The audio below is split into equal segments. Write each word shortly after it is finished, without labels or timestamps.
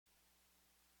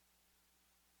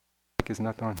is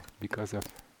not on because of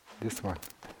this one.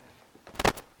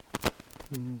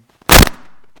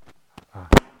 Ah.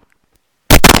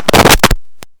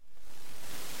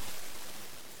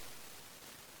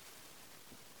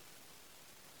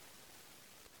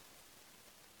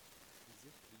 Do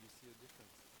you see a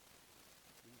difference?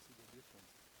 Do you see the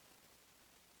difference?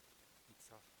 It's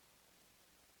soft.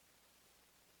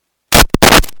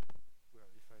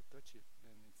 Well, if I touch it,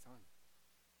 then it's on.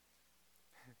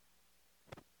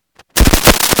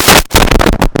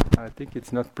 I think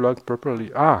it's not plugged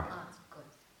properly.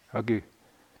 Okay.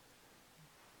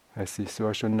 I see. So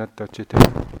I should not touch it.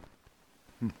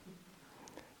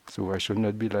 So I should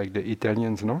not be like the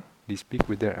Italians, no? They speak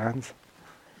with their hands.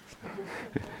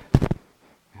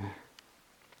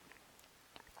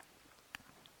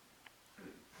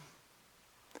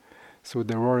 So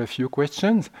there were a few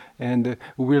questions, and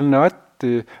we will not,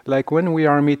 like when we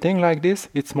are meeting like this,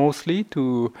 it's mostly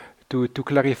to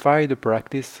clarify the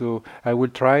practice. So I will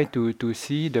try to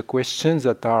see the questions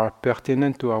that are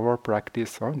pertinent to our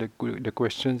practice, the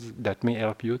questions that may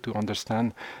help you to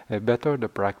understand better the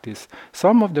practice.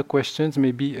 Some of the questions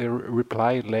may be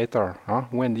replied later,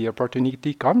 when the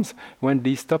opportunity comes, when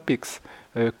these topics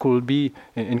could be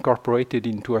incorporated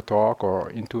into a talk or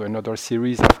into another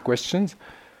series of questions.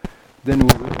 Then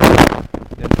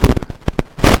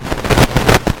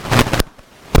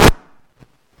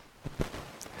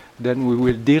we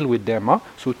will deal with them.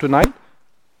 So tonight,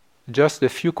 just a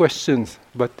few questions,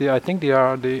 but I think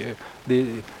I hope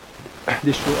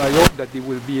that they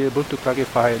will be able to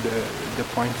clarify the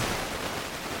points.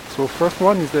 So first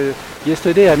one is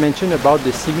yesterday I mentioned about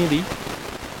the simile.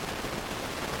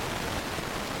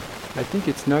 I think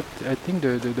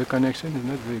the connection is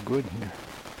not very good here.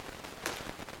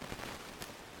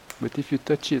 But if you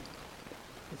touch it,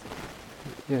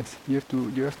 yes, you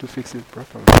have to fix it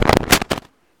properly.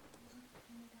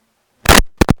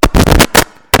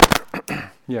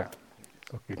 Yeah.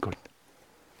 Okay, good.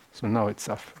 So now it's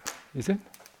off. Is it?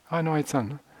 No, it's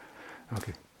on.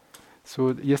 Okay.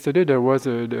 So yesterday there was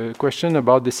the question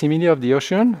about the simile of the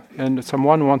ocean, and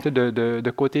someone wanted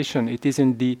the quotation. It is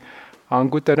in the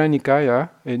Anguttara Nikaya,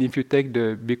 and if you take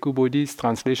the Bhikkhu Bodhi's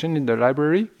translation in the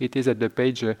library, it is at the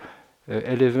page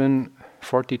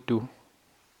 1142.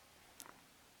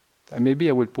 Maybe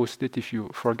I will post it. If you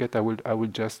forget, I will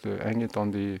just hang it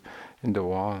on the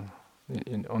wall,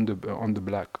 on the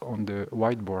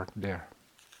whiteboard there.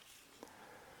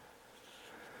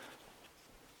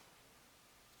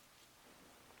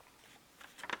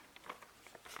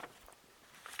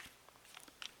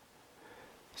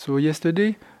 So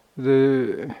yesterday,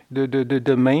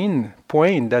 the main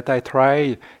point that I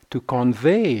try to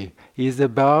convey is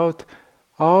about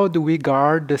how do we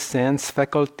guard the sense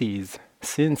faculties,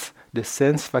 since the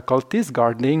sense faculties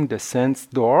guarding the sense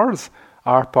doors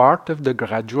are part of the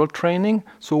gradual training.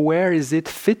 So where is it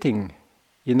fitting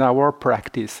in our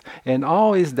practice, and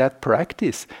how is that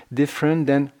practice different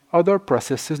than other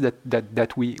processes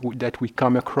that we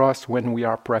come across when we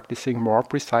are practicing more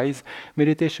precise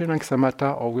meditation like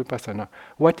samatha or vipassana?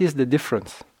 What is the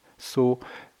difference? So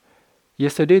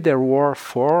yesterday there were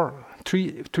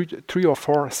three or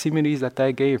four similes that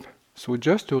I gave. So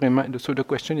just to remind, so the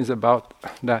question is about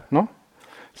that, no?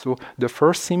 So the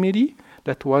first simile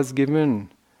that was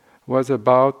given was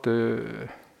about,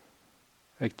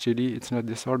 actually it's not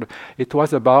this order, it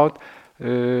was about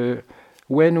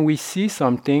when we see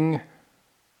something,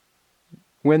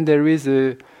 when there is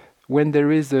a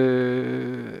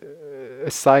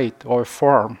sight or a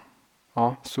form,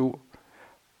 so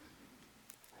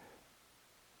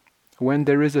when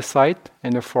there is a sight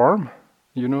and a form,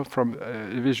 from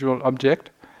a visual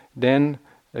object, then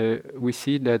we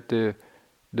see that the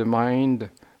mind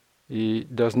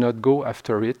does not go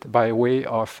after it by way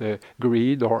of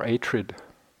greed or hatred.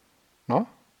 No?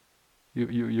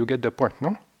 You get the point,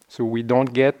 no? So we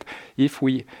don't get, if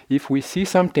we see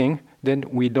something, then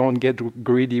we don't get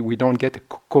greedy, we don't get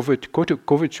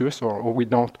covetous, or we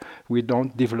don't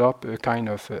develop a kind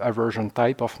of aversion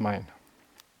type of mind.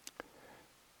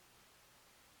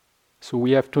 So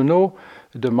we have to know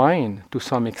the mind to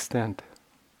some extent.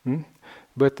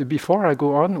 But before I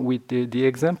go on with the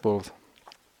examples,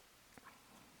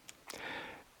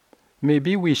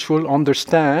 maybe we should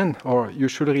understand, or you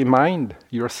should remind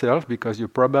yourself, because you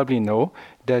probably know,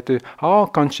 that how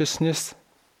consciousness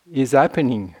is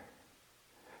happening.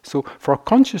 So for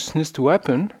consciousness to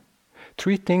happen,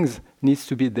 three things needs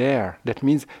to be there. That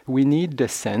means we need the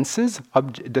senses,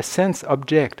 the sense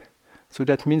object. So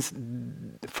that means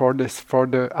for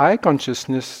the eye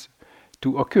consciousness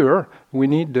to occur, we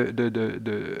need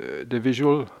the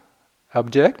visual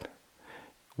object.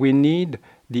 We need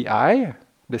the eye,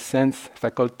 the sense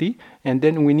faculty, and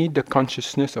then we need the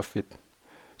consciousness of it.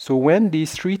 So when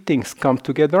these three things come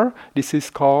together, this is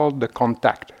called the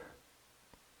contact.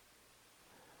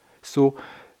 So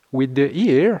with the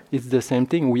ear, it's the same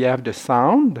thing. We have the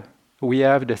sound, we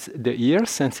have the ear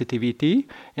sensitivity,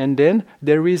 and then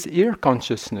there is ear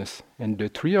consciousness. And the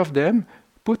three of them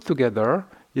put together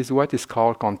is what is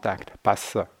called contact,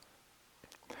 passa.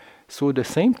 So the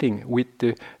same thing with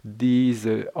these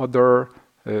other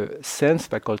sense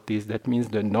faculties. That means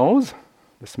the nose,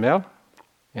 the smell,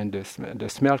 and the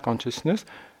smell consciousness,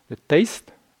 the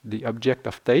taste, the object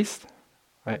of taste,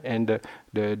 and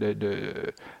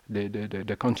the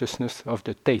consciousness of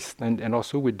the taste, and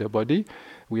also with the body,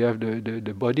 we have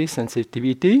the body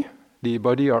sensitivity, the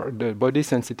body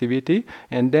sensitivity,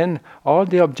 and then all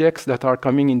the objects that are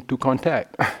coming into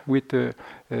contact with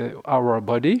our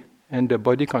body and the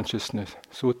body consciousness.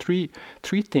 So three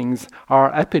things are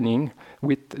happening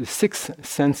with 6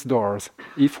 sense doors.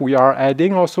 If we are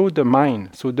adding also the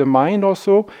mind, so the mind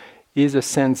also is a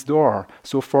sense door.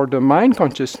 So for the mind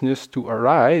consciousness to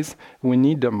arise, we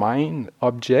need the mind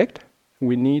object,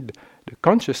 we need the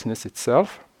consciousness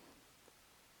itself,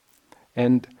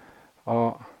 and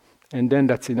then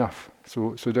that's enough.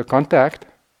 So the contact,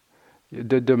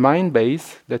 the mind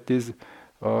base, that is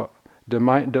the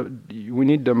mind. We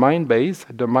need the mind base,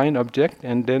 the mind object,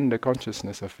 and then the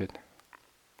consciousness of it.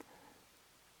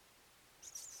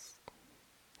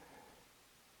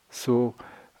 So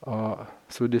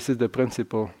this is the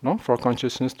principle, no, for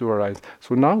consciousness to arise.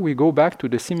 So now we go back to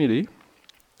the simile,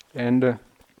 and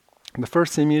the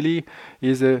first simile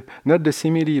is not the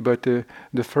simile, but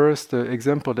the first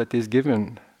example that is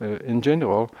given in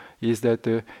general is that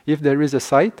if there is a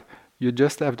sight, you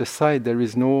just have the sight. There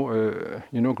is no,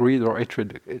 greed or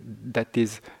hatred that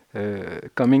is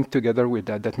coming together with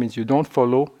that. That means you don't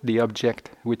follow the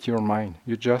object with your mind.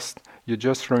 You just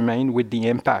remain with the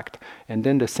impact. And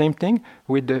then the same thing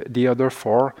with the other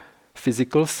 4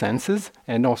 physical senses,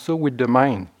 and also with the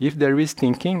mind. If there is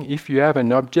thinking, if you have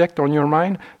an object on your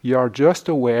mind, you are just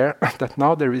aware that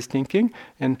now there is thinking,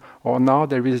 or now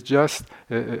there is just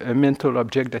a mental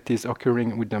object that is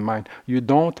occurring with the mind. You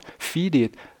don't feed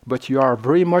it, but you are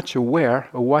very much aware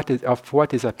of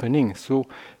what is happening. So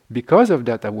because of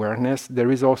that awareness,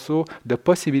 there is also the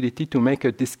possibility to make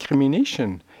a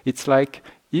discrimination. It's like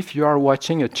if you are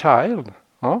watching a child,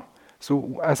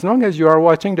 so as long as you are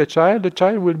watching the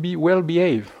child will be well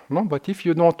behaved. No? But if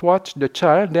you don't watch the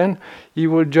child, then he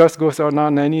will just go, so now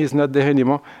Nanny is not there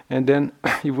anymore, and then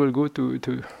he will go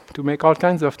to make all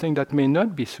kinds of things that may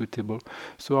not be suitable.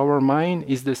 So our mind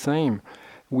is the same.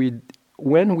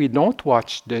 When we don't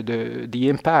watch the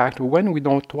impact, when we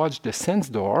don't watch the sense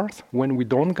doors, when we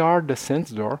don't guard the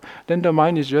sense door, then the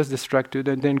mind is just distracted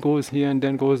and then goes here and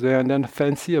then goes there and then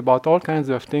fancy about all kinds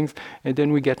of things, and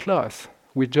then we get lost.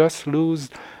 We just lose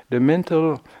the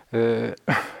mental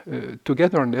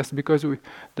togetherness because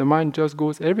the mind just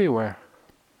goes everywhere.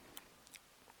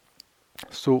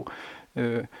 So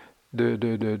the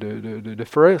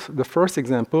first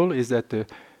example is that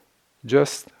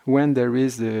just when there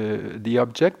is the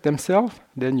object themselves,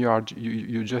 then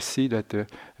you just see that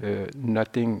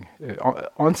nothing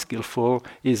unskillful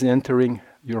is entering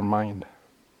your mind.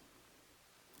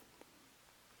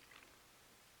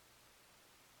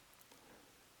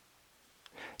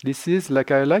 This is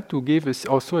like I like to give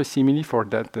also a simile for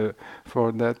that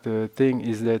thing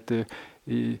is that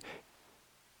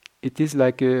it is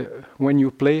like when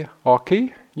you play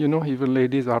hockey, even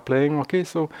ladies are playing hockey,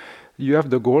 so you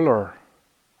have the goaler.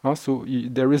 So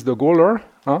there is the goaler,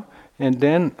 and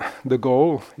then the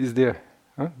goal is there.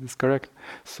 That's correct.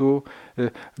 So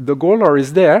the goaler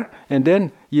is there, and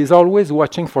then he is always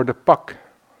watching for the puck.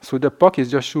 So the puck is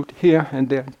just shoot here and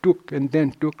there, tuk, and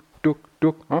then tuk.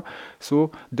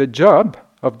 So the job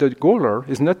of the goaler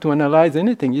is not to analyze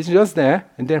anything. He's just there,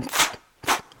 and then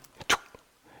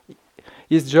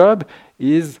his job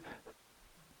is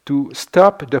to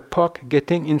stop the puck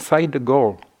getting inside the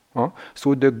goal.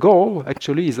 So the goal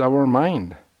actually is our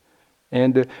mind,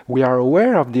 and we are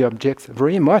aware of the objects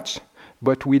very much,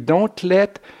 but we don't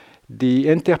let the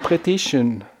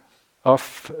interpretation of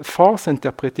false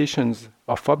interpretations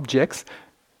of objects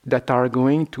that are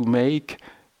going to make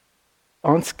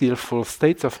unskillful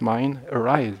states of mind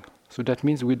arise. So that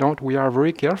means we are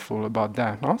very careful about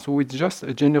that. So it's just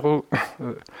a general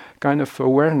kind of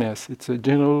awareness. It's a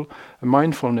general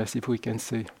mindfulness, if we can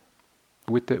say,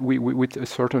 with a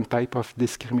certain type of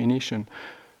discrimination.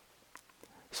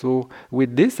 So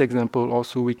with this example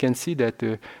also we can see that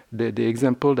the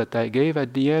example that I gave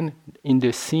at the end, in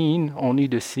the scene, only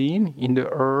the scene, in the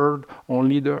heard,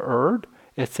 only the heard,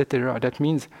 etc. That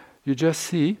means you just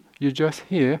see, You just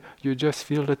hear, you just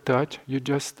feel the touch, you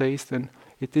just taste, and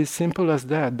it is simple as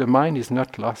that. The mind is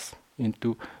not lost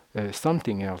into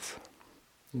something else,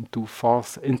 into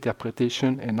false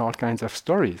interpretation and all kinds of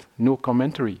stories. No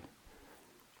commentary.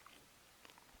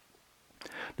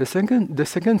 The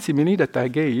second simile that I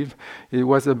gave, it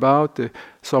was about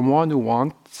someone who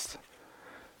wants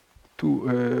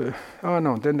to.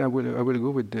 Then I will go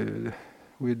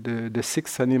with the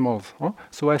six animals. Huh?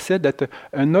 So I said that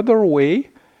another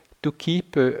way to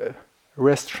keep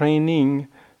restraining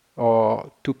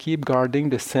or to keep guarding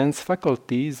the sense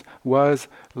faculties was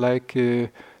like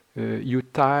you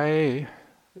tie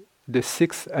the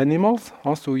six animals.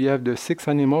 Also, you have the six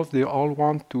animals. They all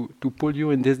want to pull you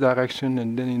in this direction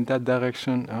and then in that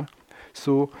direction.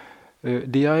 So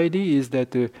the idea is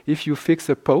that if you fix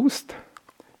a post,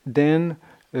 then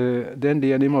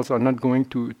the animals are not going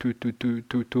to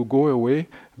go away,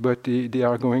 but they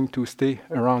are going to stay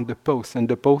around the post. And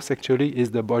the post actually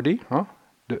is the body,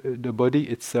 the body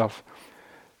itself.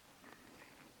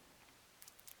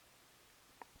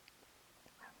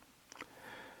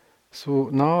 So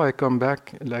now I come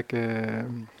back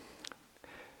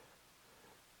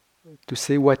to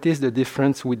say what is the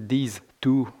difference with these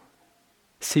two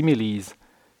similes.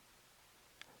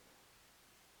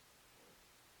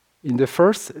 In the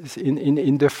first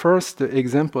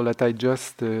example that I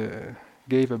just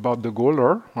gave about the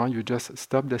goaler, you just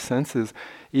stop the senses,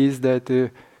 is that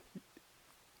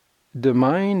the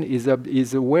mind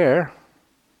is aware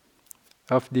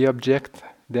of the object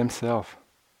themselves.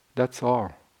 That's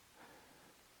all.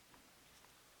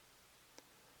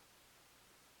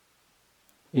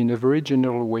 In a very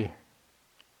general way.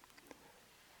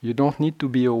 You don't need to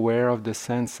be aware of the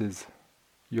senses.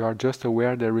 You are just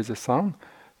aware there is a sound.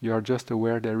 You are just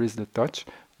aware there is the touch.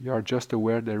 You are just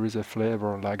aware there is a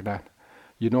flavor, like that.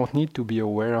 You don't need to be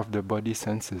aware of the body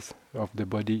senses, of the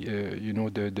body,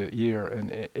 the ear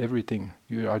and everything.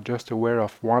 You are just aware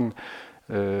of one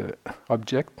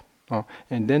object.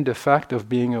 And then the fact of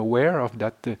being aware of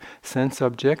that sense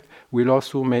object will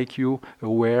also make you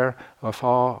aware of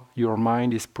how your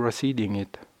mind is proceeding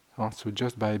it. So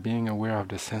just by being aware of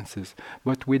the senses.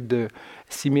 But with the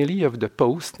simile of the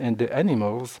post and the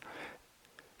animals,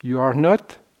 you are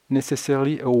not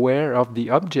necessarily aware of the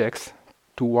objects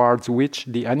towards which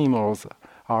the animals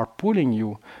are pulling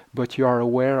you, but you are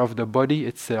aware of the body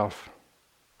itself.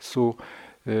 So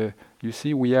you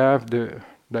see, we have the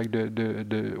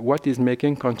what is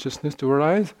making consciousness to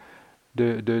arise,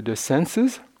 the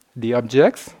senses, the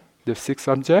objects, the six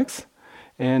objects,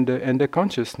 and the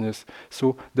consciousness.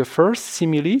 So the first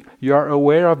simile, you are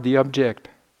aware of the object.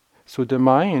 So the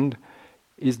mind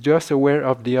is just aware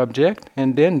of the object,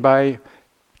 and then by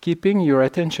keeping your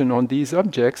attention on these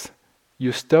objects,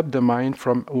 you stop the mind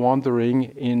from wandering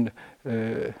in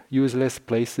useless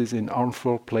places, in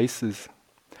harmful places.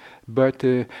 But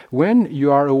when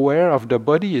you are aware of the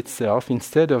body itself,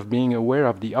 instead of being aware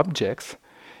of the objects,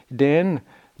 then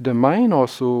the mind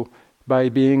also, by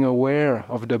being aware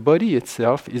of the body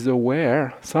itself, is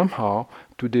aware somehow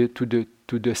to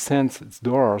the sense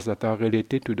doors that are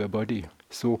related to the body.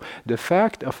 So the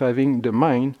fact of having the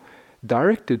mind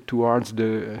directed towards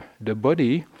the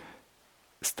body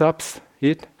stops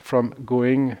it from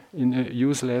going in a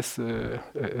useless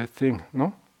thing,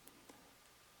 no?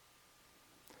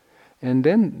 And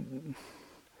then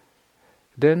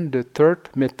the third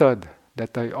method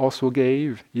that I also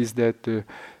gave is that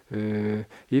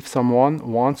if someone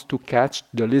wants to catch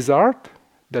the lizard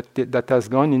that has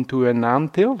gone into an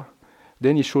anthill,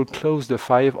 then he should close the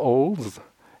 5 holes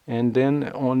and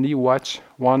then only watch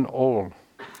one hole.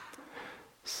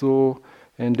 So,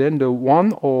 and then the one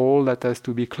hole that has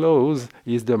to be closed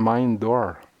is the mind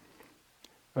door.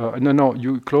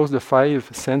 You close the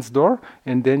 5 sense door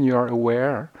and then you are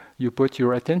aware. You put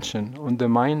your attention on the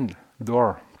mind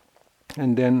door,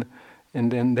 and then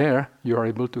there you are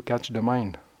able to catch the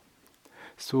mind.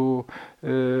 So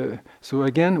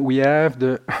again we have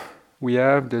the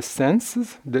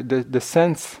senses, the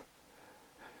sense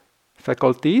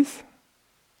faculties,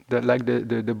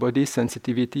 the body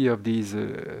sensitivity of these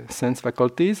sense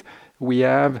faculties. We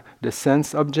have the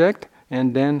sense object,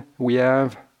 and then we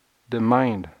have the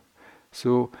mind.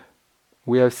 So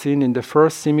we have seen in the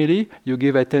first simile, you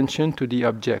give attention to the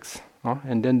objects,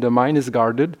 and then the mind is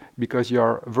guarded because you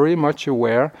are very much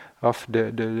aware of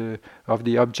the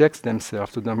objects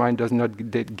themselves, so the mind does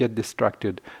not get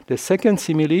distracted. The second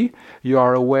simile, you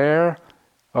are aware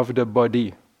of the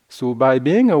body. So by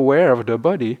being aware of the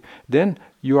body, then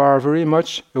you are very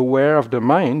much aware of the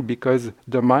mind, because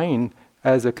the mind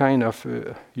has a kind of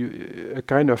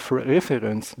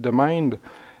reference. The mind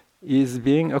is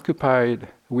being occupied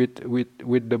with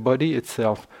the body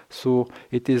itself. So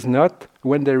it is not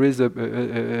when there is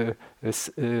a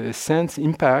sense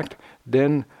impact,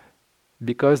 then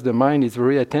because the mind is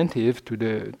very attentive to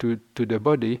the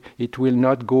body, it will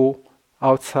not go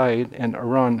outside and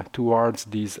run towards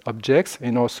these objects,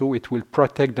 and also it will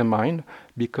protect the mind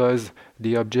because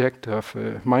the object of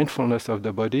mindfulness of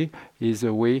the body is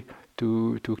a way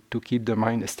to keep the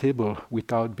mind stable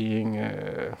without being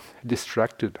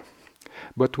distracted.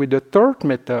 But with the third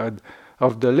method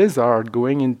of the lizard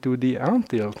going into the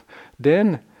ant-hill,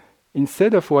 then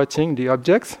instead of watching the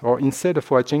objects or instead of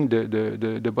watching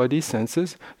the body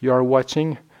senses, you are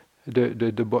watching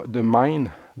the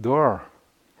mind door.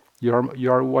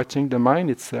 You are watching the mind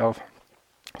itself.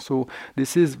 So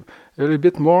this is a little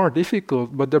bit more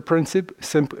difficult, but the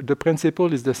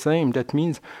principle is the same. That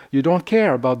means you don't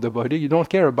care about the body, you don't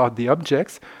care about the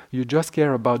objects, you just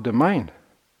care about the mind.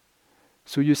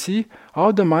 So you see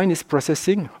how the mind is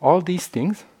processing all these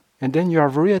things, and then you are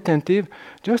very attentive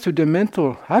just to the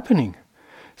mental happening.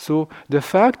 So the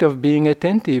fact of being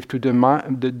attentive to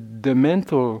the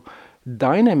mental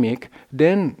dynamic,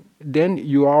 then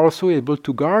you are also able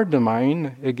to guard the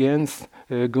mind against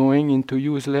going into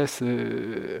useless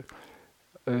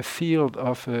field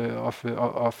of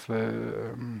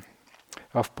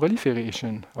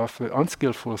proliferation of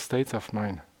unskillful states of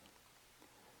mind.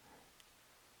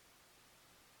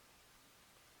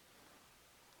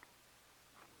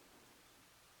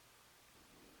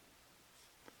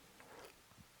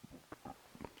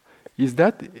 Is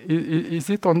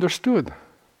it understood?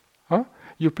 Huh?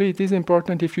 It is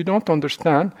important. If you don't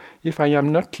understand, if I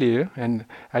am not clear, and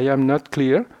I am not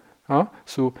clear,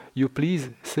 so you please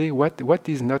say what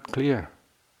is not clear.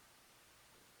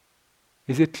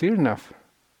 Is it clear enough?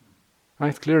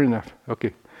 It's clear enough.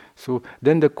 Okay. So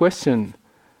then the question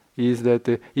is that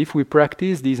if we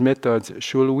practice these methods,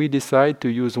 should we decide to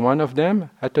use one of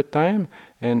them at a time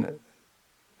and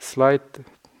slide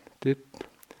it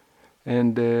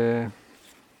and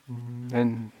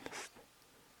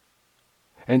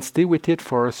stay with it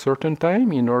for a certain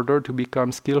time in order to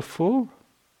become skillful?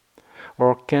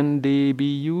 Or can they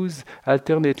be used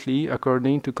alternately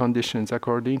according to conditions,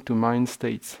 according to mind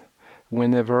states,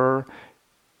 whenever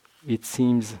it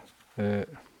seems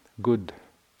good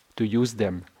to use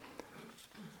them?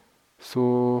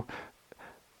 So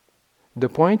the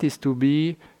point is to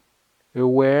be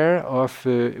aware of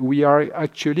we are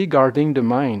actually guarding the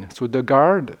mind. So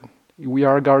we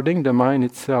are guarding the mind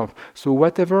itself. So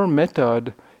whatever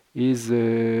method is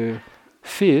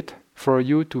fit for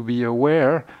you to be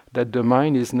aware that the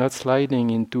mind is not sliding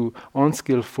into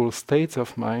unskillful states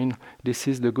of mind, this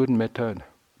is the good method.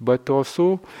 But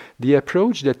also the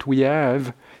approach that we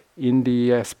have in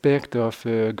the aspect of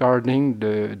guarding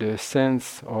the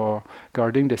sense or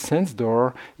guarding the sense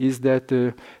door is that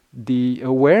the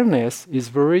awareness is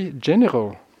very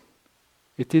general.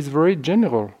 It is very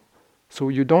general. So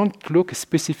you don't look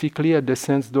specifically at the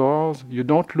sense doors, you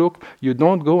don't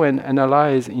go and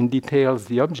analyze in details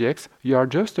the objects, you are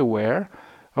just aware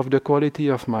of the quality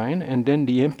of mind and then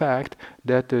the impact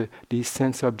that these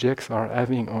sense objects are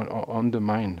having on the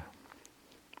mind.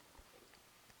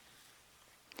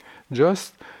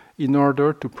 Just in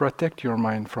order to protect your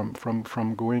mind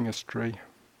from going astray.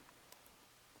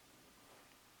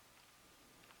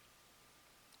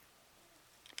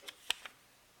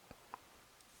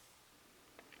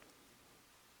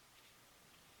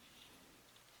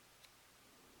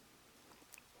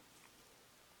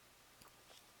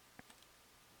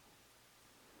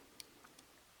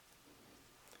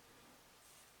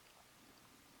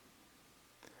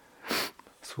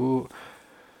 So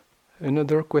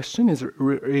another question is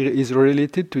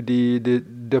related to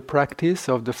the practice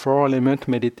of the 4-element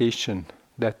meditation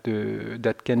that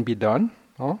can be done,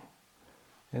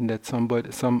 and that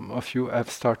some of you have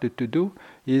started to do.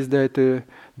 Is that the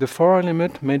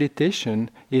 4-element meditation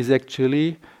is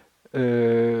actually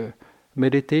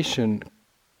meditation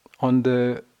on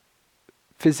the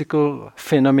physical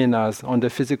phenomena, on the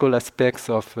physical aspects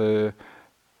of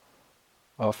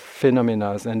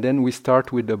phenomena, and then we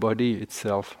start with the body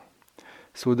itself.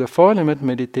 So the 4-element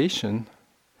meditation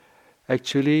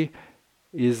actually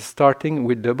is starting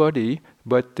with the body,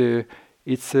 but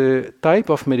it's a type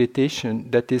of meditation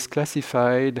that is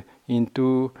classified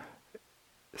into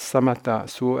samatha.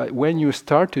 So when you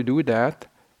start to do that,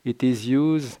 it is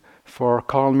used for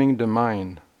calming the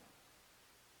mind.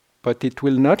 But it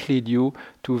will not lead you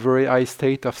to a very high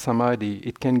state of samadhi.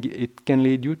 It can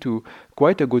lead you to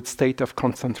quite a good state of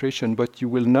concentration, but you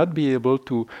will not be able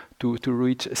to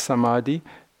reach samadhi,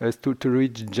 to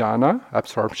reach jhana,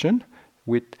 absorption,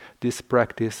 with this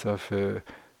practice of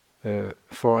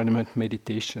four-element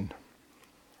meditation.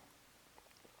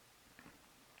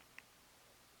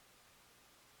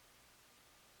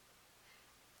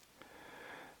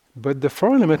 But the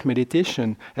four-element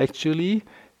meditation actually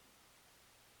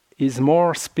is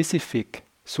more specific.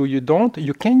 So you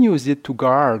can use it to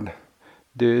guard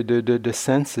the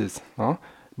senses, huh?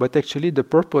 But actually the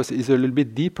purpose is a little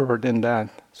bit deeper than that.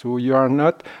 So you are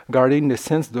not guarding the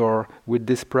sense door with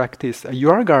this practice.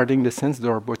 You are guarding the sense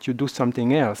door, but you do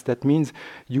something else. That means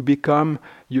you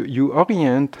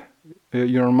orient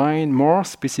your mind more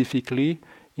specifically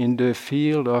in the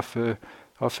field of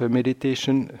a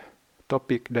meditation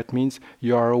topic. That means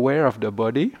you are aware of the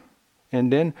body,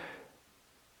 and then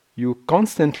you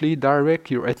constantly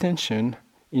direct your attention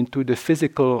into the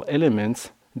physical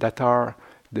elements that are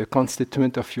the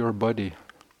constituent of your body.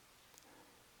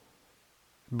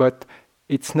 But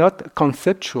it's not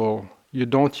conceptual. You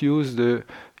don't use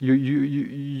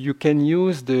you can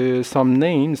use some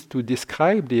names to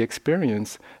describe the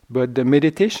experience, but the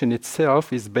meditation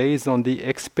itself is based on the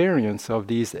experience of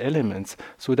these elements.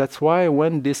 So that's why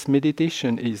when this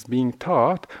meditation is being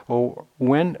taught, or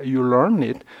when you learn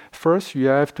it, first you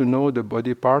have to know the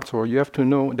body parts, or you have to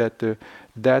know that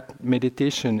that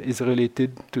meditation is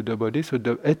related to the body. So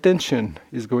the attention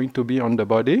is going to be on the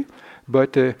body.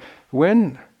 But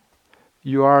when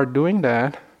you are doing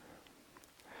that,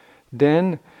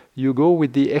 then you go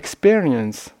with the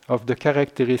experience of the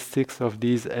characteristics of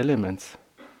these elements.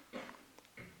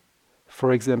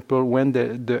 For example, when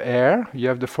the air, you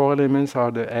have the four elements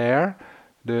are the air,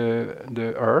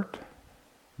 the earth,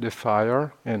 the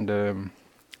fire, and the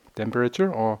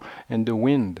temperature, and the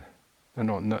wind.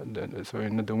 Not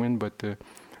the wind, but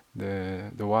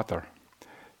the water.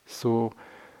 So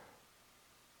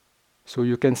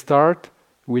you can start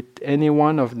with any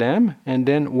one of them, and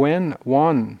then when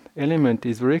one element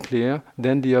is very clear,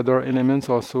 then the other elements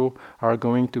also are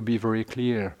going to be very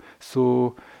clear.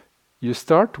 So you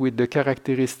start with the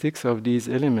characteristics of these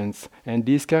elements, and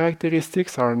these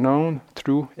characteristics are known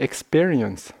through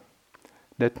experience.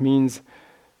 That means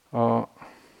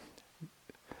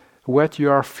what you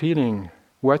are feeling,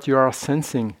 what you are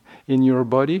sensing in your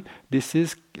body,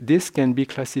 this can be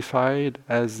classified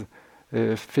as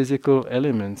physical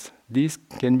elements. These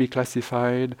can be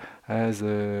classified as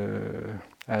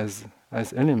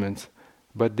elements,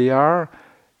 but they are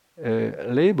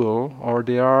labeled, or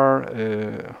they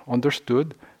are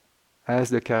understood as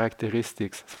the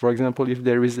characteristics. For example, if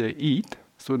there is a heat,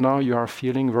 so now you are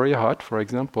feeling very hot, for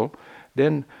example,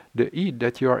 then the heat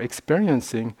that you are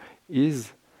experiencing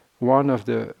is one of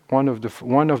the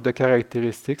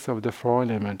characteristics of the four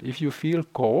element. If you feel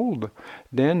cold,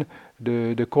 then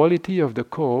the quality of the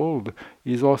cold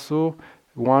is also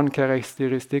one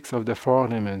characteristics of the four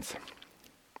elements.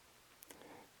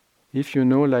 If you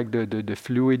know, like the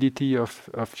fluidity of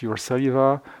your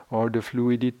saliva, or the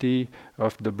fluidity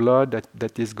of the blood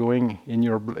that is going in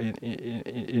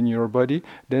your body,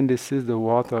 then this is the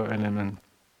water element.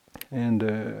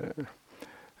 And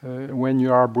when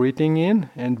you are breathing in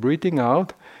and breathing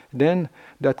out, then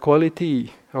that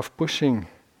quality of pushing,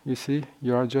 you see,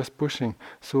 you are just pushing.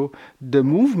 So the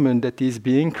movement that is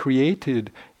being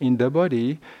created in the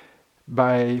body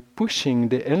by pushing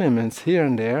the elements here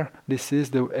and there, this is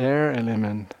the air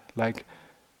element. Like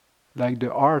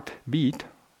the heartbeat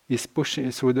is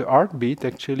pushing. So the heartbeat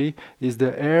actually is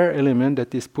the air element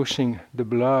that is pushing the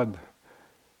blood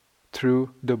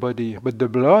through the body. But the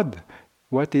blood,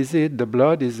 what is it? The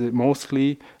blood is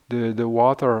mostly the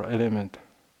water element.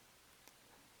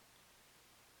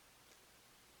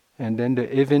 And then the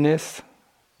heaviness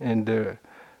and the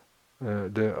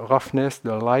roughness,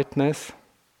 the lightness,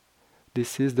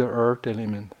 this is the earth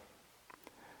element.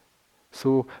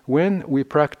 So when we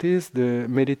practice the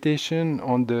meditation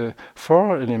on the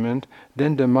four element,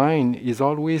 then the mind is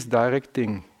always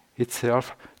directing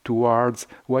itself towards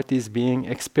what is being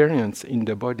experienced in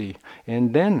the body.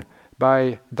 And then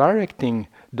by directing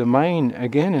the mind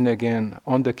again and again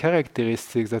on the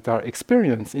characteristics that are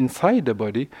experienced inside the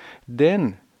body,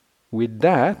 then with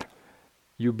that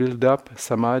you build up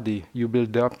samadhi, you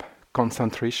build up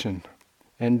concentration.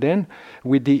 And then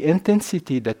with the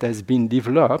intensity that has been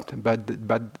developed by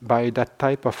that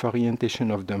type of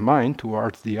orientation of the mind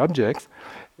towards the objects,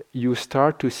 you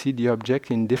start to see the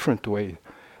object in different ways.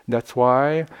 That's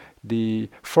why the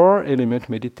four element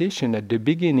meditation at the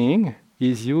beginning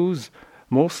is used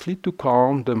mostly to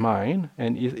calm the mind,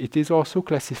 and it is also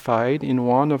classified in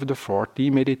one of the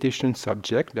 40 meditation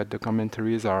subjects that the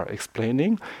commentaries are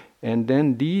explaining, and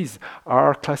then these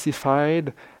are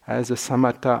classified as a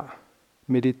samatha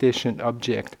meditation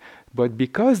object. But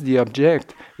because the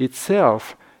object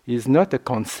itself is not a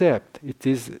concept, it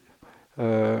is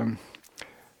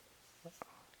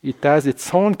it has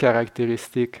its own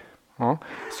characteristic.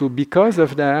 So because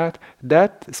of that,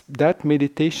 that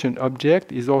meditation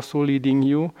object is also leading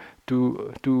you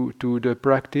to the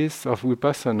practice of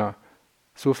vipassana.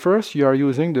 So first you are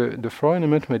using the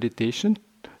four-element meditation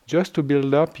just to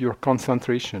build up your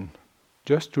concentration,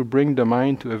 just to bring the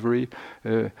mind to a very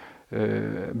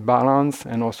balanced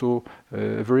and also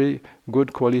very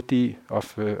good quality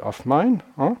of mind.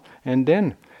 And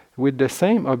then with the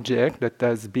same object that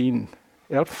has been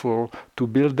helpful to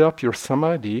build up your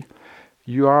samadhi,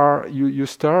 you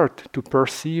start to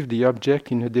perceive the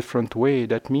object in a different way.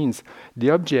 That means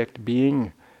the object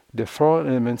being the four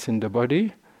elements in the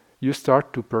body, you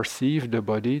start to perceive the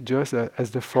body just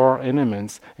as the four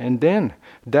elements. And then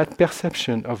that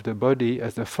perception of the body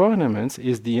as the four elements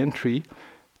is the entry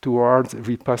towards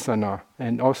vipassana.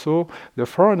 And also the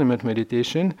four element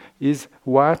meditation is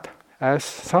what has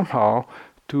somehow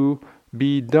to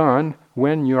be done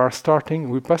when you are starting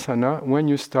vipassana, when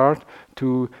you start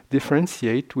to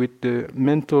differentiate with the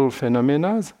mental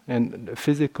phenomena and the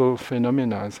physical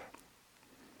phenomena.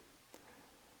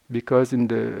 Because in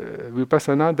the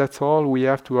vipassana, that's all we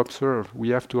have to observe. We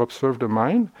have to observe the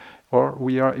mind, or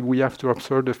we have to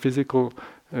observe the physical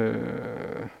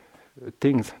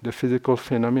things, the physical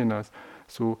phenomena.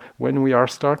 So when we are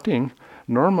starting,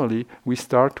 normally we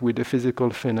start with the physical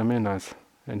phenomena,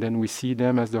 and then we see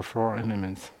them as the four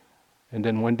elements. And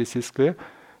then when this is clear,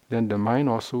 then the mind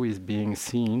also is being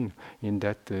seen in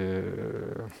that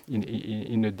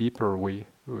in a deeper way,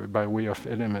 by way of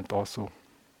element also.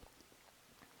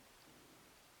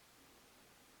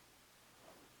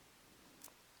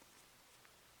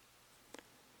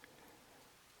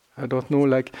 I don't know,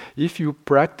 like if you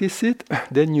practice it,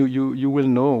 then you will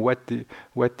know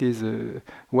what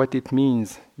it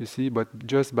means. You see, but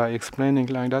just by explaining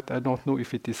like that, I don't know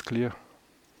if it is clear.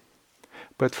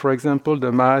 But for example,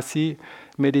 the Mahasi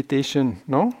meditation,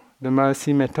 no, the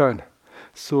Mahasi method.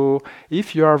 So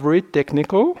if you are very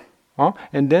technical,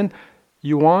 and then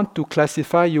you want to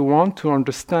classify, you want to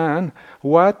understand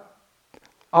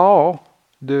how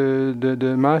the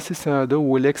Mahasi Sayadaw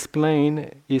will explain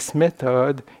his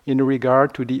method in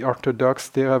regard to the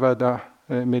orthodox Theravada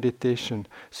meditation.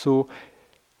 So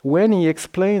when he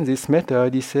explains this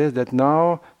method, he says that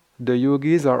now the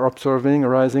yogis are observing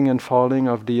rising and falling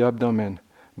of the abdomen.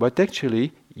 But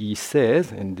actually, he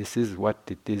says, and this is what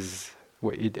it is,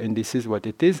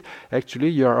 actually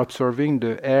you are observing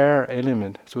the air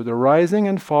element. So the rising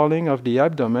and falling of the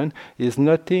abdomen is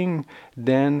nothing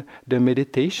than the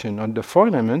meditation on the four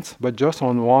elements, but just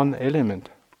on one element.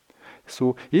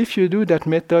 So if you do that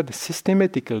method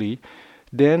systematically,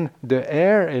 then the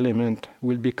air element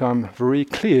will become very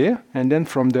clear, and then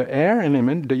from the air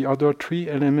element, the other three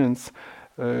elements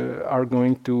are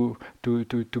going to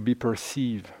be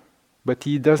perceived. But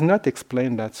he does not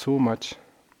explain that so much.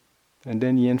 And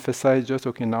then he emphasized just,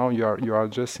 okay, now you are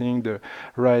just seeing the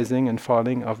rising and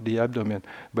falling of the abdomen.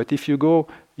 But if you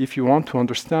want to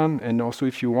understand, and also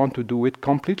if you want to do it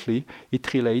completely,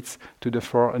 it relates to the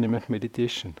four element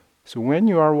meditation. So when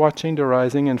you are watching the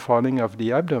rising and falling of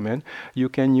the abdomen, you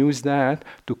can use that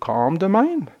to calm the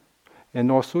mind.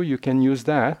 And also you can use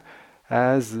that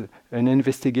as an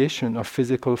investigation of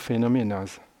physical phenomena.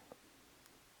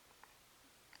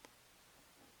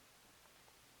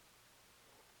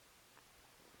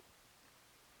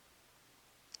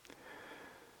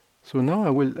 So now I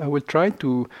will try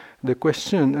to,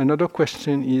 another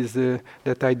question is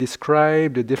that I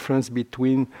describe the difference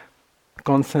between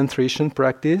concentration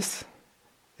practice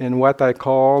and what I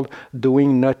call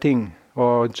doing nothing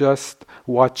or just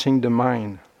watching the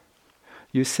mind.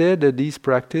 You said that these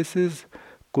practices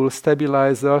could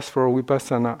stabilize us for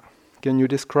vipassana. Can you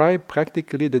describe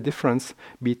practically the difference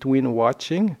between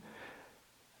watching,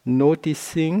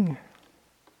 noticing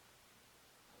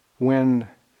when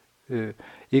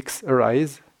X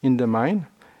arise in the mind,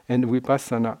 and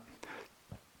vipassana?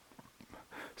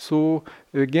 So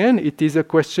again, it is a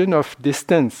question of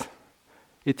distance.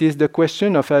 It is the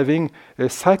question of having a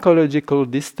psychological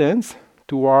distance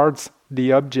towards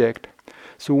the object.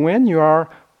 So when you are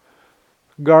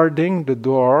guarding the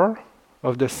door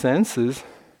of the senses,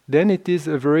 then it is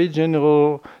a very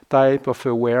general type of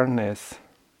awareness.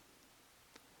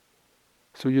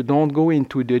 So you don't go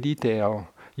into the detail.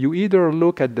 You either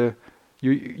look at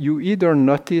you either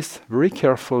notice very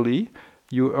carefully,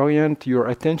 you orient your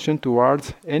attention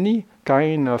towards any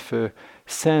kind of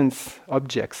sense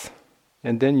objects,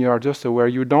 and then you are just aware.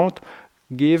 You don't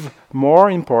give more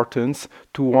importance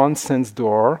to one sense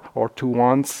door or to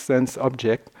one sense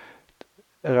object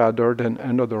rather than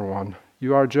another one.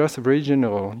 you are just very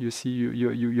general. You see,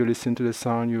 you listen to the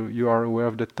sound, you are aware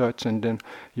of the touch, and then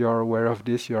you are aware of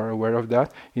this, you are aware of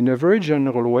that, in a very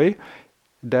general way.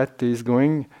 That is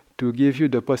going to give you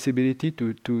the possibility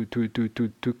to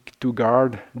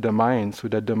guard the mind, so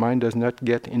that the mind does not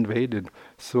get invaded.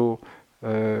 So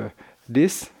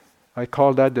this, I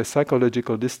call that the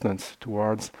psychological distance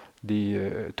towards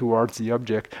the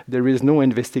object. There is no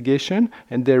investigation,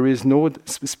 and there is no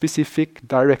specific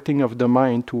directing of the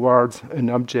mind towards an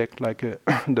object like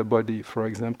the body, for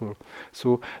example.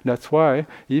 So that's why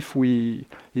if we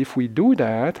do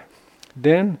that,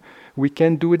 then we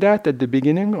can do that at the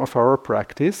beginning of our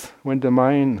practice, when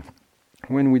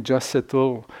we just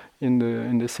settle in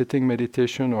the sitting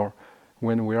meditation, or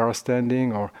when we are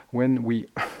standing, or when we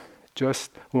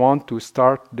just want to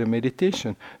start the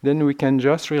meditation. Then we can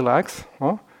just relax,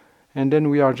 and then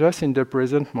we are just in the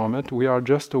present moment. We are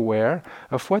just aware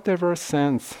of whatever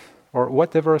sense or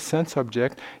whatever sense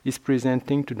object is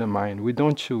presenting to the mind. We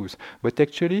don't choose. But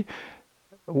actually,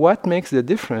 what makes the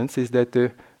difference is that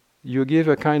you give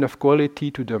a kind of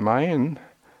quality to the mind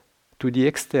to the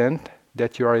extent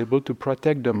that you are able to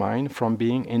protect the mind from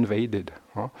being invaded.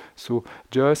 So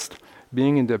just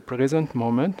being in the present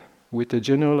moment with a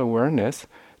general awareness,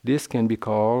 this can be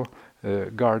called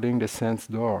guarding the sense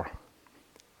door.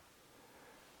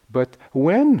 But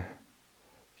when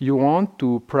you want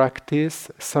to practice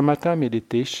samatha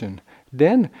meditation,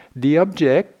 then the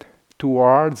object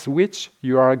towards which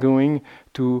you are going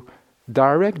to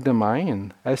direct the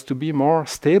mind has to be more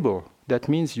stable. That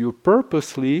means you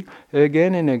purposely,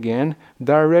 again and again,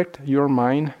 direct your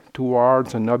mind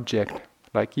towards an object.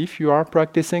 Like if you are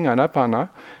practicing anapana,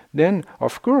 then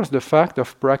of course the fact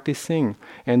of practicing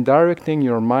and directing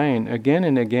your mind again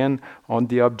and again on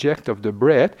the object of the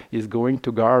breath is going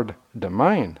to guard the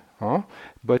mind.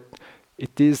 But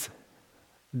it is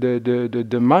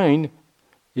the mind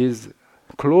is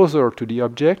closer to the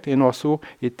object, and also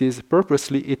it is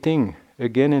purposely hitting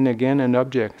again and again an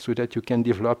object, so that you can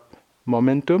develop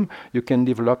momentum, you can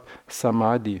develop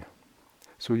samadhi.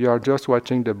 So you are just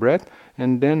watching the breath,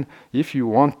 and then if you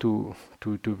want to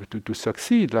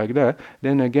succeed like that,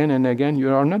 then again and again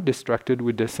you are not distracted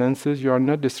with the senses, you are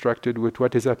not distracted with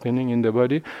what is happening in the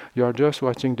body, you are just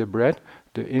watching the breath,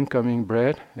 the incoming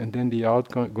breath, and then the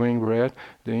outgoing breath,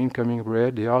 the incoming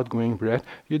breath, the outgoing breath.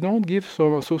 You don't give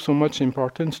so much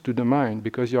importance to the mind,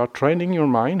 because you are training your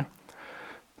mind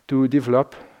to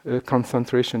develop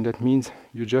concentration. That means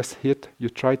you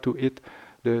try to hit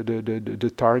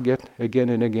the target again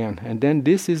and again. And then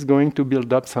this is going to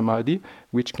build up samadhi,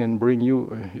 which can bring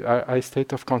you a high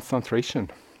state of concentration.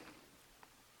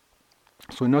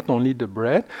 So not only the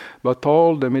breath, but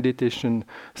all the meditation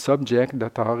subjects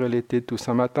that are related to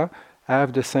samatha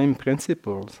have the same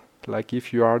principles. Like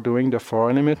if you are doing the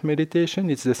 4-element meditation,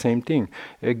 it's the same thing.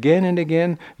 Again and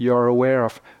again, you are aware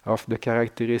of the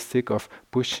characteristic of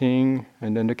pushing,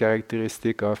 and then the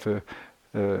characteristic of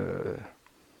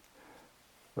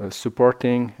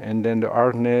supporting, and then the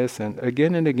hardness, and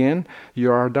again,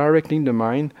 you are directing the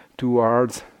mind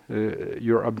towards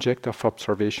your object of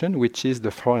observation, which is the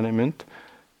 4-element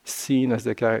seen as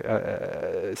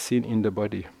seen in the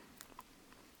body.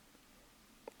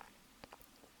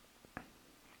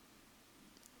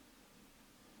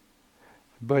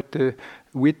 But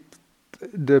with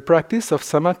the practice of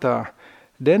samatha,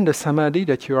 then the samadhi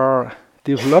that you are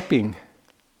developing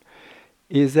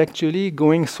is actually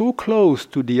going so close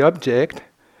to the object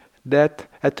that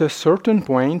at a certain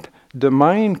point the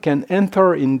mind can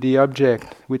enter in the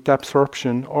object with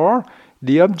absorption, or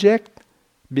the object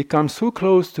becomes so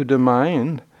close to the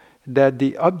mind that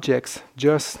the objects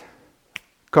just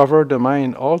cover the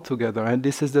mind altogether, and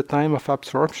this is the time of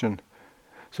absorption.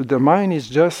 So the mind is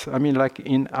just, like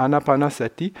in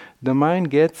anapanasati, the mind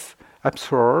gets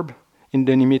absorbed in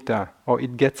the nimitta, or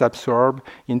it gets absorbed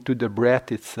into the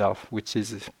breath itself, which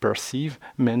is perceived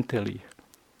mentally.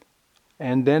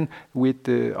 And then with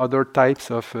other types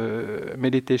of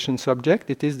meditation subject,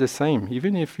 it is the same.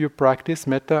 Even if you practice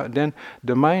metta, then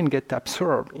the mind gets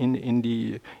absorbed in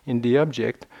the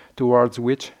object towards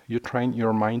which you train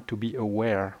your mind to be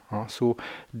aware. So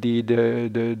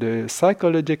the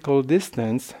psychological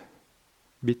distance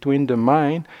between the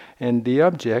mind and the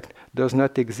object does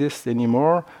not exist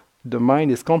anymore. The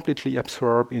mind is completely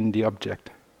absorbed in the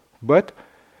object. But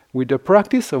with the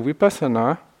practice of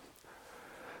vipassana,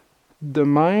 the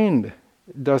mind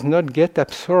does not get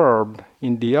absorbed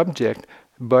in the object,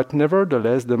 but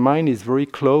nevertheless the mind is very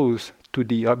close to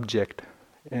the object.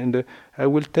 And I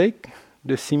will take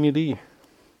the simile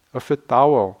of a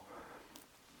towel.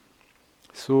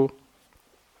 So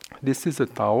this is a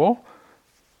towel,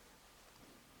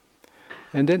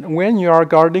 And then when you are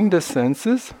guarding the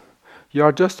senses, you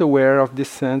are just aware of this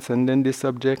sense and then this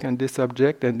object and this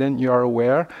object, and then you are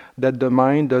aware that the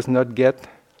mind does not get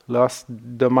lost,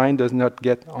 the mind does not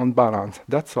get unbalanced.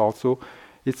 That's also,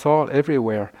 it's all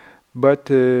everywhere. But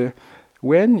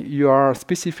when you are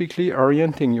specifically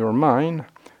orienting your mind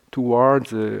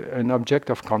towards an object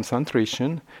of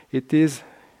concentration, it is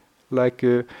like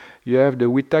you have the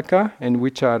vitaka and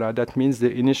vichara, that means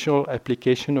the initial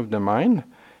application of the mind,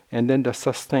 and then the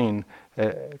sustained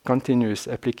continuous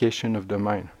application of the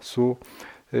mind. So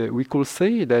we could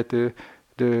say that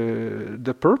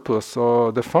the purpose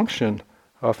or the function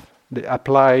of the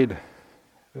applied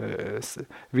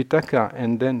vitaka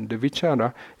and then the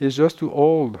vichara is just to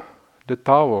hold the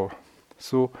towel.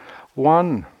 So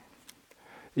one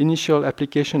initial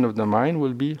application of the mind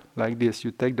will be like this.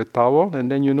 You take the towel and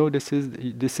then you know this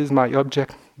is my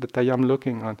object that I am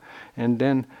looking on. And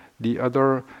then the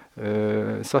other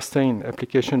sustained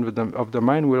application of the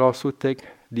mind will also take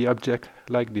the object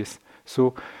like this.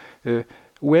 So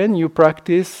when you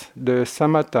practice the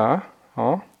samatha,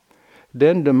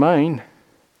 then the mind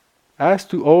has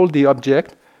to hold the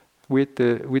object with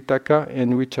vitaka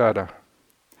and vichara.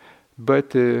 But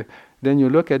then you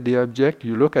look at the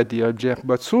object,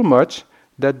 but so much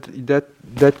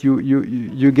that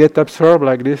you get absorbed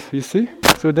like this, you see?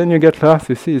 So then you get lost,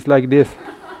 you see, it's like this.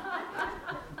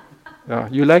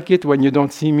 You like it when you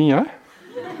don't see me, huh?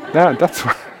 Yeah, that's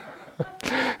what.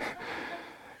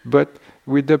 But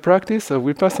with the practice of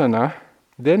vipassana,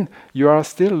 then you are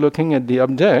still looking at the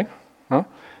object,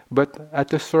 but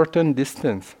at a certain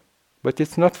distance. But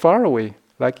it's not far away.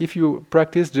 Like if you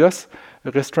practice just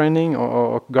restraining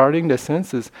or guarding the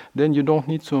senses, then you don't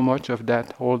need so much of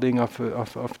that holding of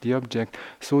the object.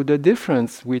 So the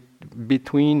difference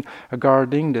between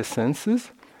guarding the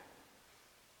senses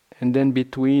and then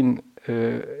between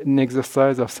an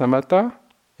exercise of samatha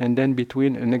and then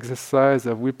between an exercise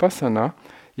of vipassana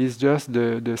is just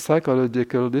the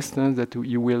psychological distance that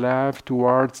you will have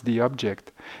towards the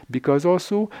object. Because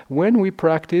also, when we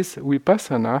practice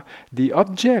vipassana, the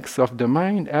objects of the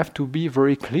mind have to be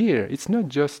very clear. It's not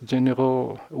just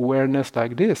general awareness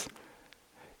like this.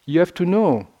 You have to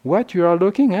know what you are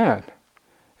looking at.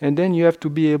 And then you have to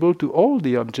be able to hold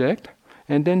the object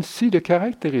and then see the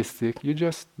characteristic. You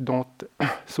just don't.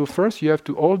 So first you have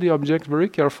to hold the object very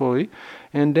carefully,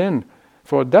 and then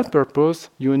for that purpose,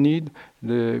 you need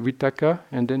the vitaka,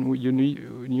 and then you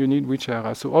need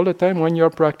vichara. So all the time when you are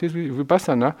practicing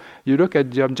vipassana, you look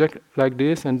at the object like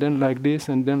this, and then like this,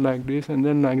 and then like this, and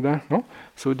then like that. No?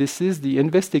 So this is the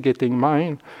investigating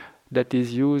mind that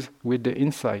is used with the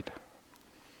insight.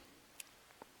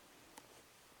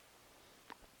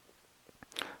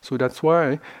 So that's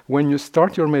why when you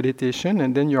start your meditation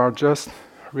and then you are just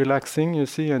relaxing, you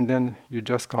see, and then you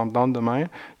just calm down the mind,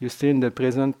 you stay in the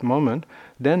present moment,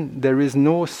 then there is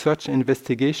no such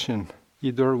investigation,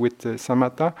 either with the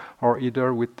samatha or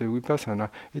either with the vipassana.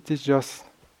 It is just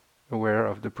aware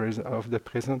of the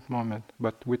present moment,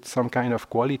 but with some kind of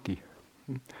quality.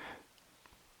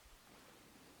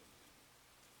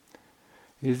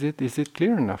 Is it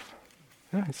clear enough?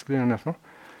 Yeah, it's clear enough, no?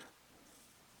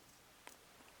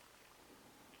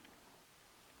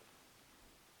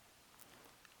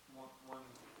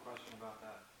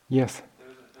 Yes.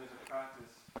 There's a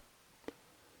practice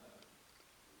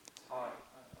taught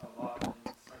a lot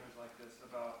in centers like this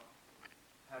about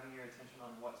having your attention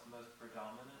on what's most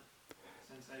predominant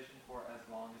sensation for as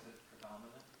long as it's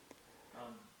predominant.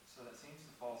 So that seems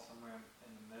to fall somewhere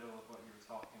in the middle of what you were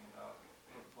talking about.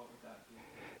 What would that be?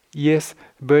 Yes,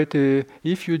 but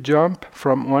if you jump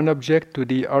from one object to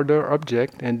the other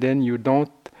object and then you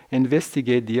don't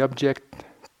investigate the object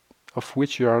of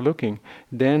which you are looking,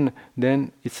 then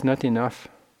it's not enough.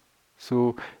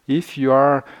 So if you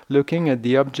are looking at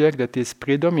the object that is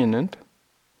predominant,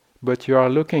 but you are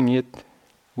looking at it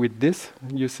with this,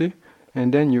 you see,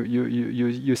 and then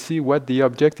you see what the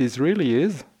object really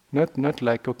is, not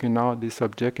like, okay, now this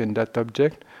object and that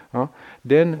object,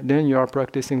 then you are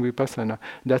practicing vipassana.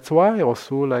 That's why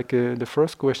also, like the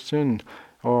first question,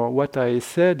 or what I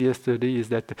said yesterday, is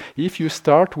that if you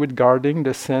start with guarding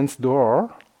the sense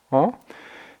door,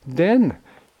 then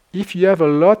if you have a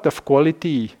lot of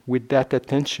quality with that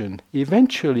attention,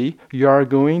 eventually you are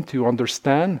going to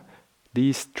understand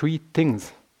these three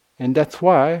things. And that's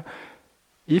why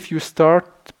if you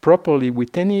start properly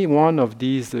with any one of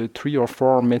these 3 or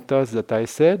 4 methods that I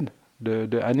said,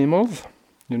 the animals,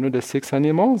 the 6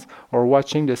 animals, or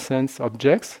watching the sense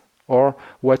objects, or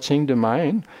watching the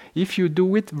mind, if you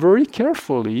do it very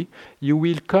carefully, you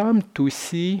will come to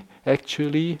see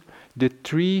actually the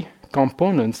 3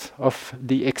 components of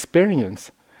the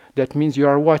experience. That means you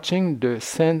are watching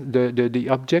the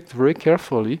object very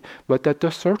carefully, but at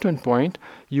a certain point,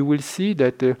 you will see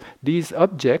that these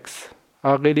objects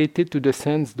are related to the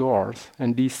sense doors,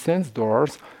 and these sense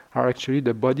doors are actually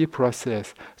the body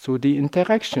process. So the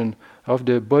interaction of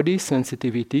the body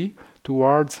sensitivity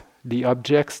towards the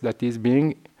objects that is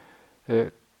being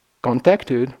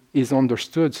contacted is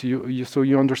understood. So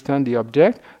you understand the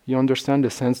object, you understand the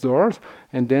sense doors,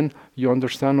 and then you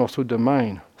understand also the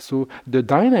mind. So the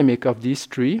dynamic of these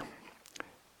three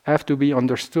have to be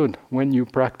understood when you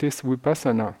practice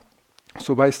vipassana.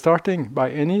 So by starting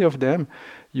by any of them,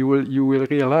 you will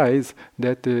realize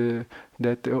that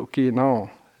okay, now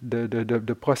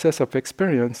the process of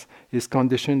experience is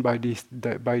conditioned by these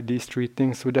three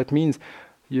things. So that means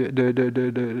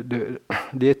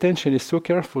the attention is so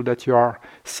careful that you are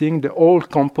seeing the whole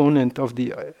component of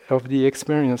the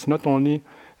experience, not only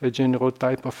a general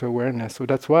type of awareness. So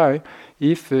that's why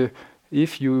if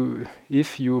you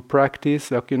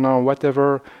practice, okay, now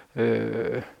whatever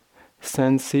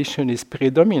sensation is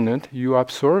predominant, you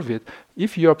observe it.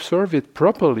 If you observe it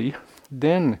properly,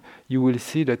 then you will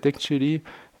see that actually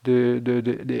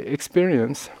the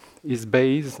experience is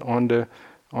based on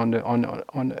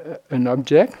an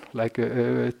object, like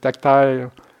a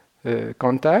tactile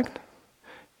contact,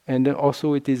 and then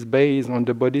also it is based on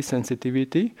the body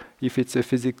sensitivity, if it's a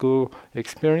physical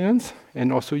experience,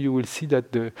 and also you will see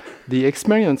that the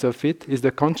experience of it is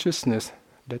the consciousness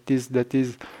that is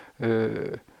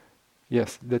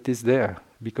there,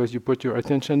 because you put your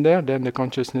attention there, then the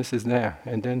consciousness is there,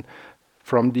 and then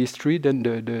from these three, then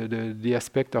the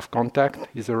aspect of contact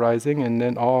is arising, and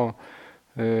then all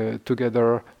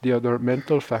together the other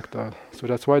mental factors. So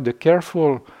that's why the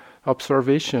careful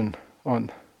observation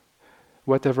on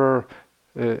whatever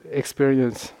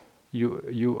experience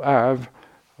you have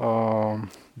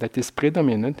that is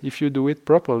predominant, if you do it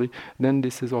properly, then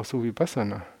this is also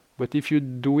vipassana. But if you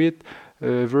do it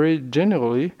very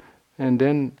generally, and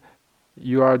then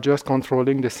you are just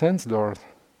controlling the sense doors,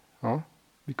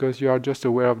 because you are just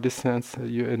aware of this sense,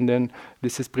 and then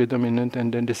this is predominant,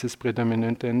 and then this is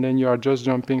predominant, and then you are just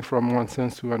jumping from one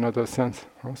sense to another sense.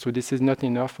 So this is not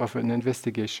enough of an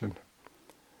investigation.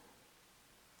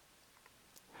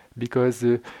 Because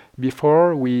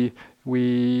before we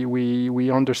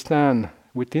understand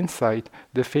with insight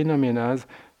the phenomena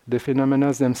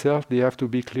themselves, they have to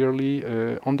be clearly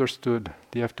understood.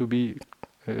 They have to be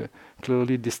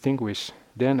clearly distinguished.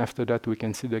 Then after that we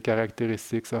can see the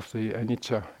characteristics of the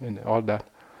anicca and all that.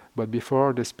 But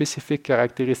before, the specific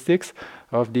characteristics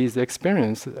of these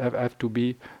experiences have to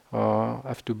be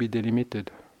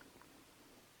delimited.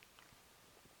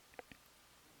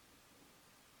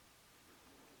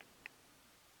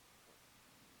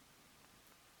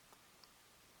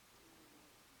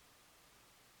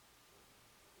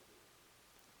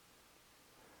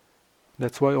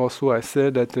 That's why also I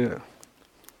said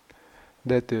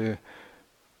that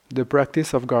the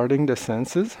practice of guarding the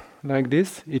senses like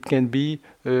this, it can be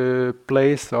a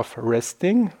place of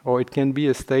resting, or it can be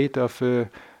a state of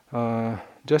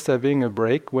just having a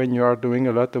break when you are doing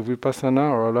a lot of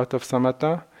vipassana or a lot of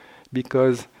samatha.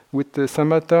 Because with the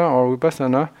samatha or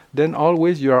vipassana, then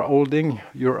always you are holding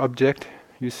your object,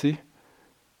 you see.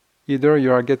 Either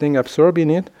you are getting absorbed in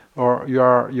it, or you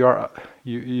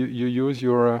use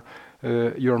your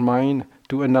mind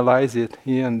to analyze it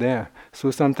here and there. So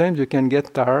sometimes you can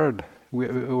get tired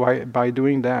by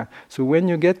doing that. So when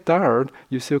you get tired,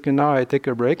 you say, okay, now I take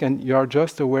a break, and you are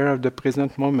just aware of the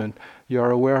present moment. You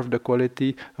are aware of the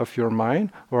quality of your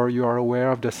mind, or you are aware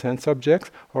of the sense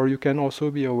objects, or you can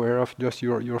also be aware of just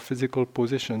your physical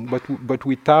position, but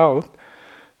without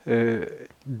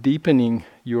deepening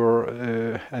your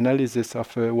analysis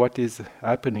of what is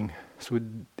happening. So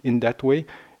in that way,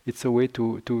 it's a way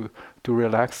to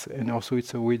relax, and also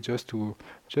it's a way just to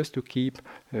keep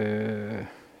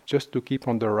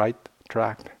on the right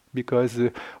track. Because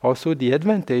also the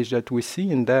advantage that we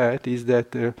see in that is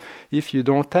that if you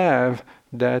don't have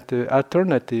that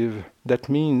alternative, that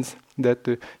means that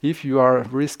if you are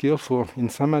very skillful in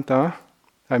samatha,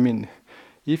 I mean,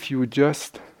 if you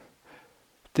just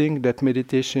think that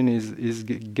meditation is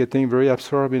getting very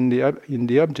absorbed in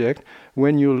the object,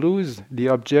 when you lose the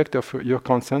object of your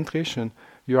concentration,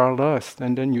 you are lost,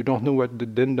 and then you don't know what.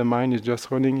 Then the mind is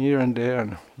just running here and there,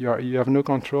 and you have no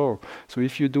control. So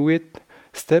if you do it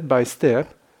step by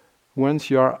step, once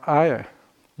you are higher,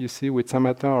 you see, with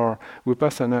samatha or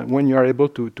vipassana, when you are able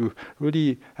to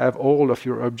really have all of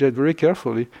your object very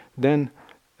carefully, then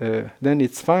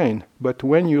it's fine. But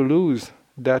when you lose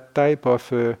that type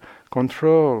of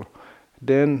control,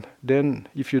 then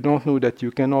if you don't know that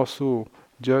you can also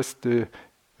just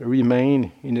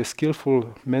remain in a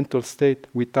skillful mental state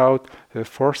without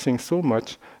forcing so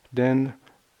much, then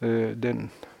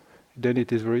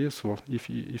it is very useful if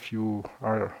you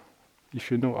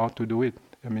know how to do it.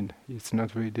 I mean, it's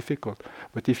not very difficult.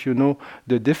 But if you know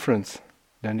the difference,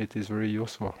 then it is very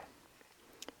useful.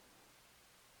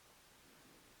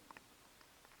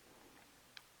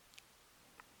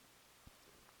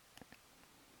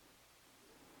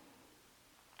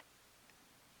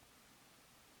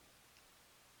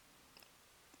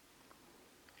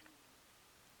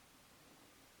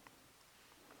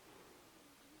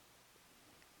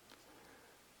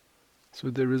 So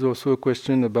there is also a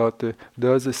question about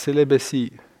does the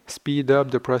celibacy speed up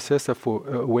the process of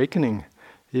awakening?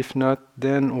 If not,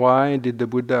 then why did the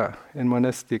Buddha and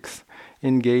monastics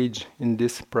engage in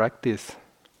this practice?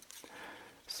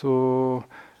 So,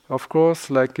 of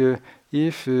course,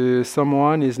 if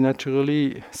someone is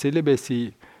naturally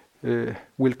celibacy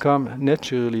will come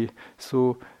naturally.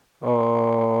 So,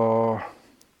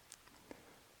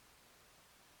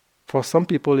 for some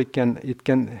people, it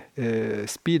can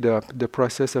speed up the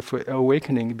process of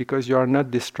awakening because you are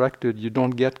not distracted. You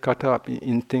don't get caught up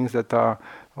in things that are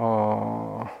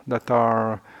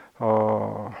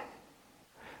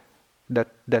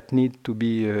that need to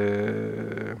be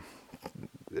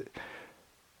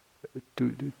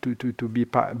to be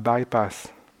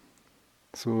bypassed.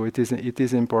 So it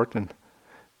is important,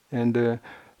 and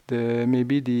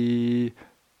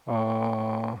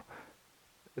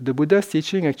the Buddha's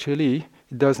teaching actually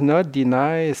does not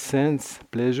deny sense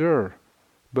pleasure,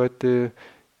 but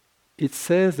it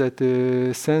says that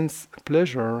sense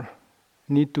pleasure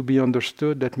need to be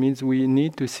understood. That means we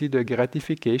need to see the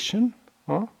gratification,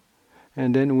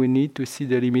 and then we need to see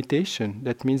the limitation.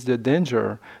 That means the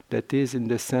danger that is in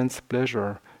the sense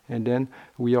pleasure. And then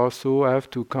we also have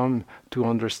to come to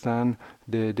understand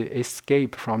the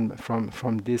escape from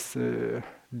this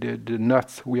the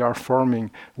knots we are forming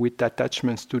with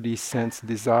attachments to these sense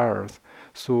desires.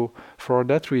 So for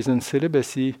that reason,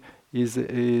 celibacy is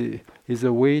a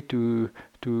way to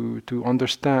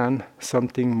understand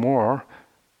something more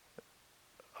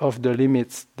of the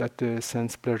limits that the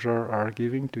sense pleasure are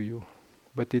giving to you.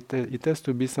 But it has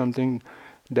to be something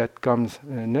that comes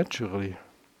naturally.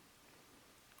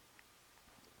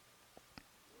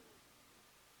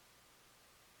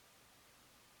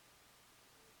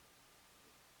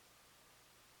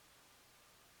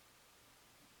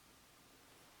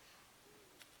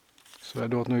 So I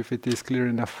don't know if it is clear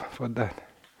enough for that.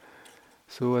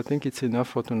 So I think it's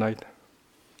enough for tonight.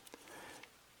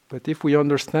 But if we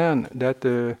understand that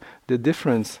the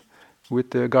difference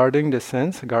with guarding the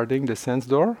sense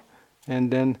door,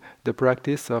 and then the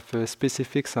practice of a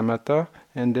specific samatha,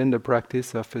 and then the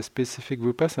practice of a specific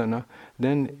vipassana,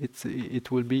 then it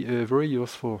will be very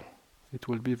useful. It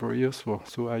will be very useful.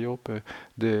 So I hope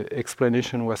the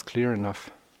explanation was clear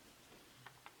enough.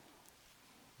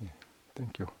 Yeah.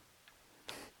 Thank you.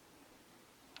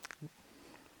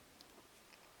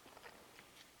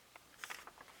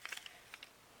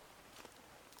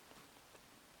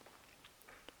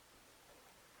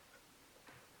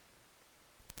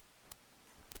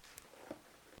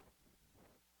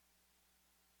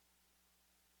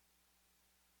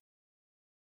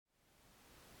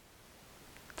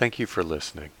 Thank you for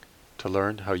listening. To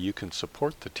learn how you can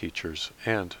support the teachers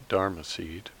and Dharma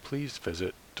Seed, please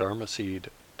visit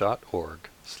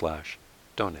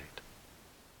dharmaseed.org/donate.